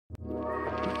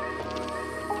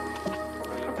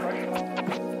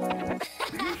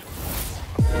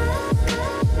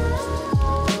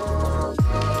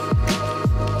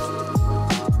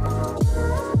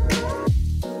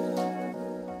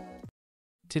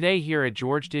Today here at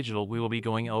George Digital we will be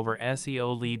going over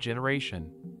SEO lead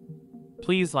generation.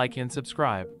 Please like and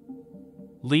subscribe.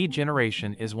 Lead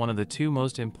generation is one of the two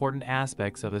most important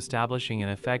aspects of establishing an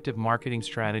effective marketing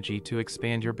strategy to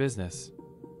expand your business.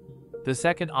 The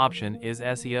second option is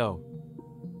SEO.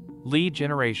 Lead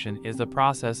generation is the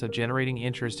process of generating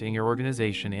interest in your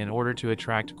organization in order to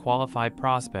attract qualified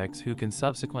prospects who can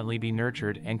subsequently be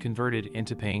nurtured and converted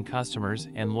into paying customers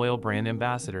and loyal brand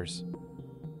ambassadors.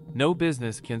 No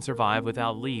business can survive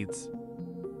without leads.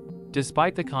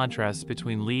 Despite the contrasts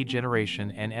between lead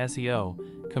generation and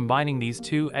SEO, combining these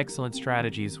two excellent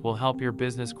strategies will help your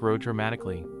business grow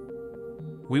dramatically.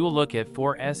 We will look at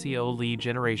 4 SEO lead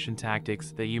generation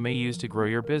tactics that you may use to grow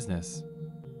your business.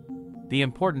 The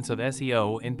importance of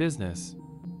SEO in business.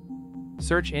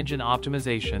 Search engine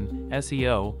optimization,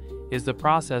 SEO, is the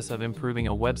process of improving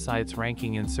a website's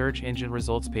ranking in search engine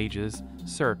results pages,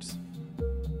 SERPs.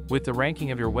 With the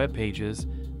ranking of your web pages,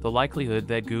 the likelihood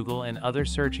that Google and other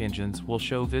search engines will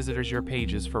show visitors your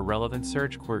pages for relevant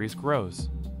search queries grows.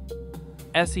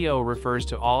 SEO refers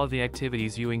to all of the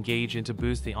activities you engage in to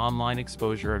boost the online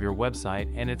exposure of your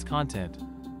website and its content.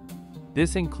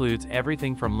 This includes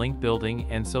everything from link building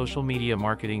and social media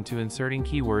marketing to inserting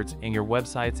keywords in your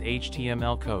website's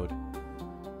HTML code.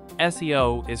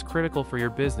 SEO is critical for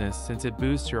your business since it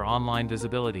boosts your online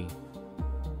visibility.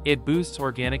 It boosts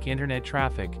organic internet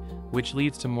traffic, which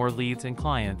leads to more leads and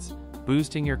clients,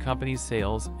 boosting your company's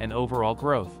sales and overall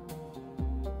growth.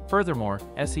 Furthermore,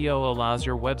 SEO allows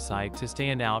your website to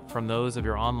stand out from those of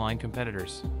your online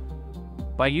competitors.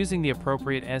 By using the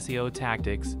appropriate SEO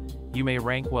tactics, you may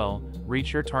rank well,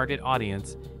 reach your target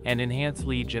audience, and enhance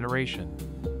lead generation.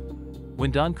 When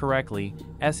done correctly,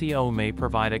 SEO may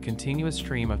provide a continuous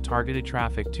stream of targeted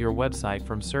traffic to your website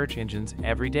from search engines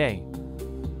every day.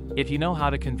 If you know how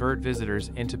to convert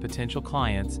visitors into potential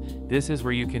clients, this is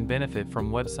where you can benefit from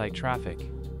website traffic.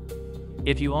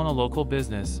 If you own a local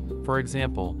business, for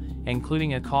example,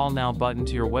 including a Call Now button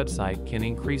to your website can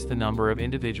increase the number of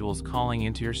individuals calling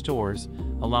into your stores,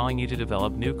 allowing you to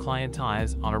develop new client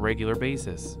ties on a regular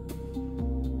basis.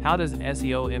 How does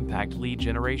SEO impact lead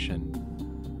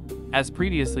generation? As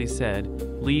previously said,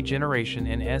 lead generation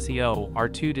and SEO are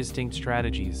two distinct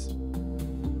strategies.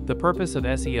 The purpose of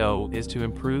SEO is to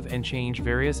improve and change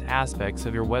various aspects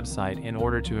of your website in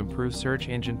order to improve search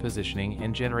engine positioning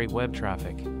and generate web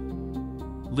traffic.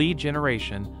 Lead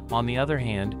generation, on the other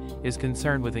hand, is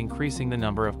concerned with increasing the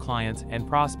number of clients and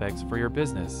prospects for your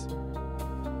business.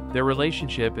 Their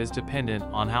relationship is dependent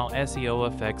on how SEO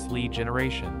affects lead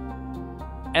generation.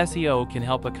 SEO can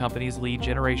help a company's lead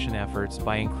generation efforts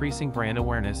by increasing brand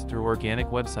awareness through organic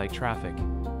website traffic.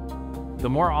 The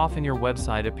more often your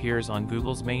website appears on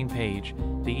Google's main page,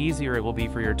 the easier it will be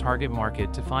for your target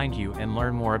market to find you and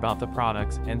learn more about the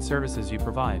products and services you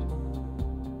provide.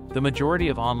 The majority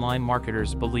of online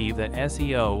marketers believe that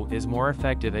SEO is more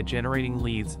effective at generating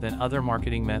leads than other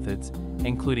marketing methods,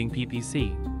 including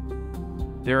PPC.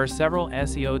 There are several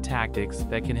SEO tactics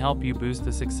that can help you boost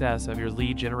the success of your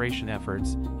lead generation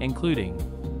efforts, including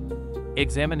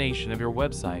examination of your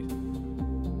website,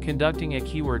 conducting a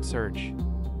keyword search,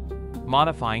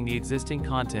 modifying the existing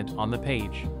content on the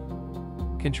page,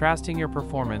 contrasting your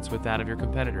performance with that of your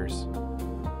competitors,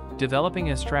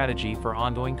 developing a strategy for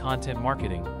ongoing content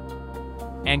marketing,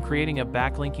 and creating a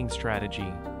backlinking strategy.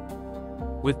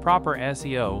 With proper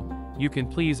SEO, you can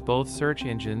please both search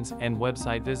engines and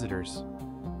website visitors.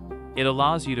 It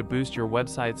allows you to boost your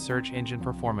website's search engine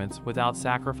performance without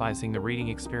sacrificing the reading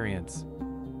experience.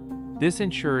 This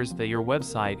ensures that your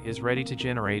website is ready to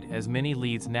generate as many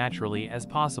leads naturally as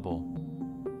possible.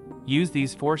 Use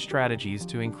these 4 strategies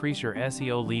to increase your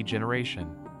SEO lead generation.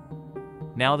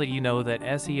 Now that you know that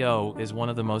SEO is one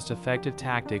of the most effective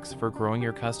tactics for growing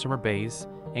your customer base,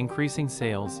 increasing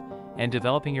sales, and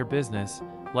developing your business,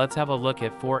 let's have a look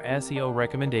at 4 SEO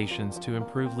recommendations to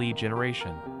improve lead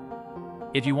generation.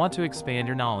 If you want to expand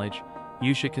your knowledge,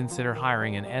 you should consider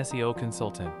hiring an SEO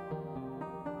consultant.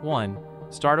 1.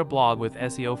 Start a blog with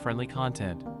SEO-friendly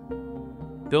content.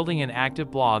 Building an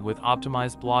active blog with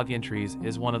optimized blog entries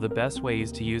is one of the best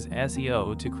ways to use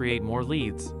SEO to create more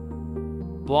leads.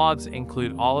 Blogs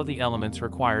include all of the elements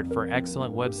required for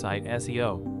excellent website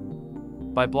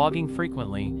SEO. By blogging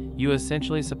frequently, you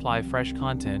essentially supply fresh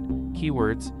content,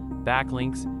 keywords,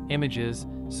 backlinks, images,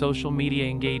 social media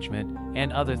engagement,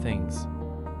 and other things.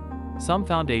 Some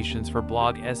foundations for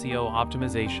blog SEO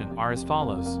optimization are as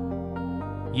follows.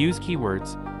 Use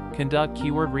keywords. Conduct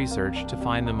keyword research to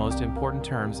find the most important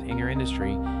terms in your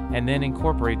industry and then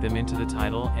incorporate them into the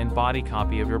title and body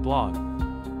copy of your blog.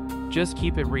 Just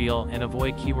keep it real and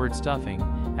avoid keyword stuffing,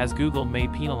 as Google may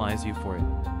penalize you for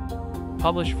it.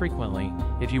 Publish frequently.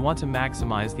 If you want to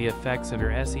maximize the effects of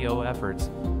your SEO efforts,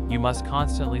 you must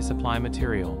constantly supply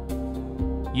material.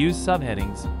 Use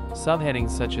subheadings.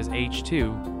 Subheadings such as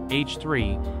H2,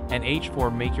 H3, and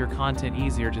H4 make your content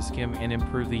easier to skim and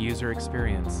improve the user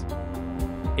experience.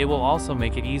 It will also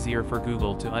make it easier for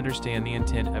Google to understand the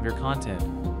intent of your content.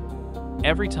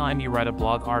 Every time you write a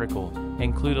blog article,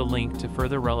 include a link to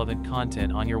further relevant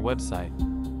content on your website.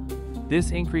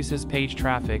 This increases page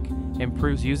traffic,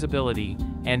 improves usability,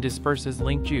 and disperses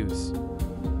link juice.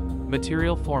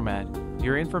 Material format.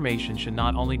 Your information should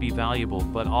not only be valuable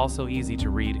but also easy to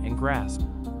read and grasp.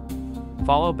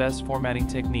 Follow best formatting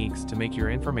techniques to make your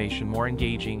information more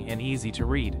engaging and easy to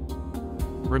read.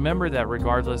 Remember that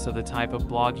regardless of the type of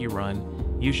blog you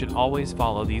run, you should always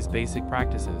follow these basic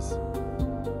practices.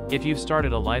 If you've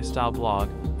started a lifestyle blog,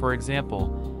 for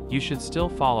example, you should still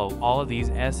follow all of these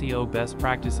SEO best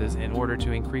practices in order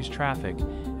to increase traffic,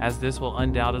 as this will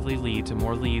undoubtedly lead to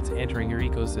more leads entering your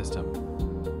ecosystem.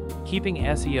 Keeping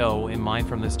SEO in mind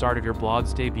from the start of your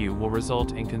blog's debut will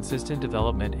result in consistent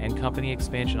development and company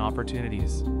expansion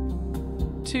opportunities.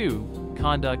 2.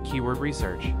 Conduct keyword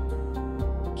research.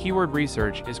 Keyword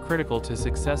research is critical to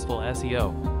successful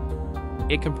SEO.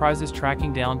 It comprises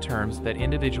tracking down terms that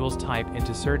individuals type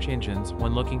into search engines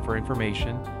when looking for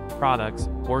information, products,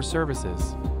 or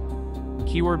services.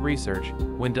 Keyword research,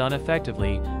 when done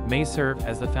effectively, may serve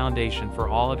as the foundation for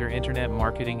all of your internet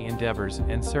marketing endeavors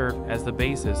and serve as the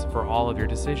basis for all of your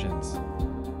decisions.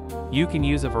 You can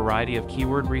use a variety of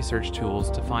keyword research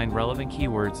tools to find relevant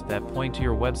keywords that point to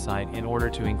your website in order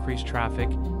to increase traffic,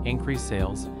 increase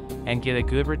sales, and get a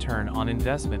good return on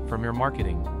investment from your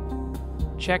marketing.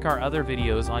 Check our other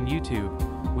videos on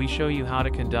YouTube. We show you how to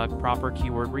conduct proper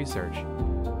keyword research.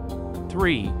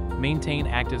 3. Maintain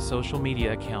active social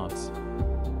media accounts.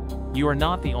 You are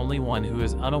not the only one who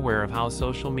is unaware of how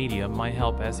social media might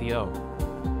help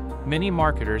SEO. Many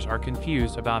marketers are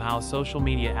confused about how social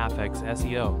media affects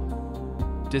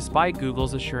SEO. Despite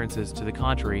Google's assurances to the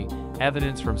contrary,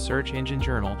 evidence from Search Engine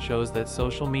Journal shows that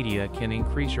social media can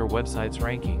increase your website's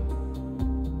ranking.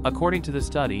 According to the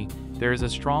study, there is a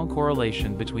strong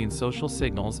correlation between social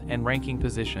signals and ranking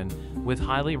position, with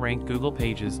highly ranked Google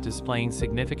pages displaying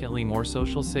significantly more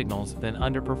social signals than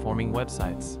underperforming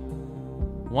websites.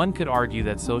 One could argue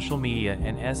that social media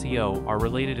and SEO are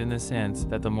related in the sense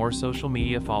that the more social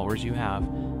media followers you have,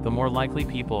 the more likely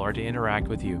people are to interact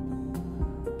with you.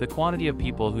 The quantity of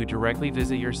people who directly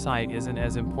visit your site isn't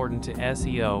as important to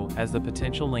SEO as the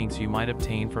potential links you might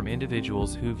obtain from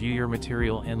individuals who view your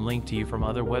material and link to you from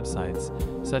other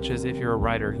websites, such as if you're a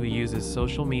writer who uses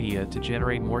social media to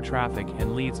generate more traffic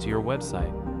and leads to your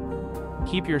website.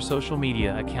 Keep your social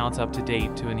media accounts up to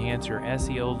date to enhance your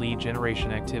SEO lead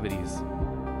generation activities.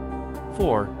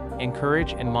 4.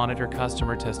 Encourage and monitor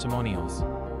customer testimonials.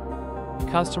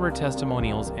 Customer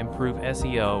testimonials improve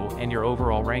SEO and your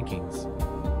overall rankings.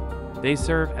 They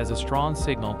serve as a strong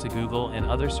signal to Google and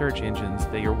other search engines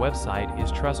that your website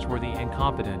is trustworthy and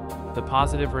competent, the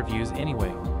positive reviews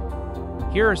anyway.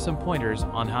 Here are some pointers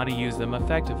on how to use them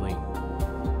effectively.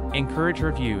 Encourage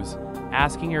reviews.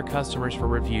 Asking your customers for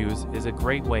reviews is a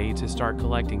great way to start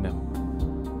collecting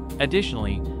them.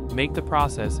 Additionally, make the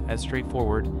process as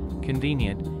straightforward,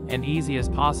 convenient, and easy as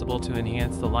possible to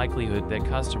enhance the likelihood that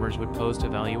customers would post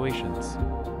evaluations.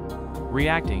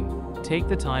 Reacting. Take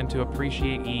the time to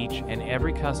appreciate each and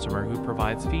every customer who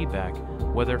provides feedback,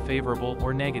 whether favorable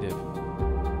or negative.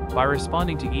 By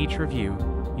responding to each review,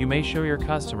 you may show your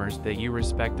customers that you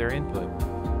respect their input.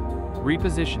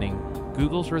 Repositioning.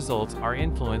 Google's results are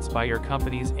influenced by your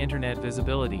company's internet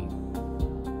visibility.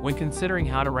 When considering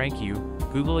how to rank you,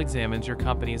 Google examines your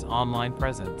company's online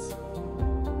presence.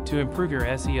 To improve your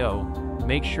SEO,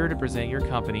 make sure to present your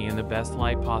company in the best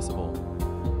light possible.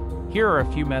 Here are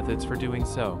a few methods for doing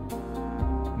so.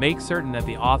 Make certain that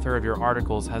the author of your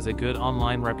articles has a good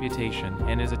online reputation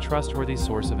and is a trustworthy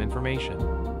source of information.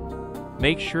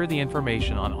 Make sure the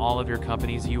information on all of your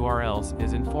company's URLs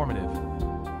is informative.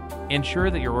 Ensure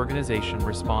that your organization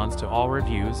responds to all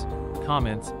reviews,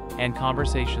 comments, and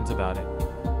conversations about it.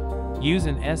 Use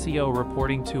an SEO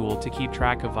reporting tool to keep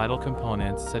track of vital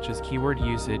components such as keyword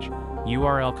usage,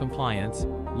 URL compliance,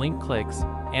 link clicks,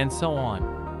 and so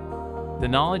on. The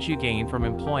knowledge you gain from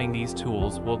employing these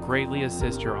tools will greatly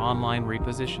assist your online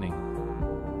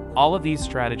repositioning. All of these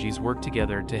strategies work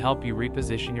together to help you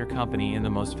reposition your company in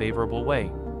the most favorable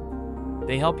way.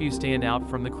 They help you stand out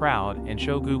from the crowd and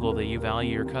show Google that you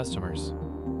value your customers.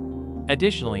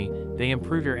 Additionally, they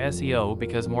improve your SEO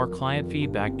because more client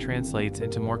feedback translates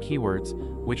into more keywords,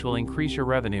 which will increase your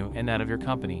revenue and that of your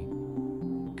company.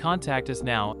 Contact us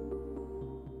now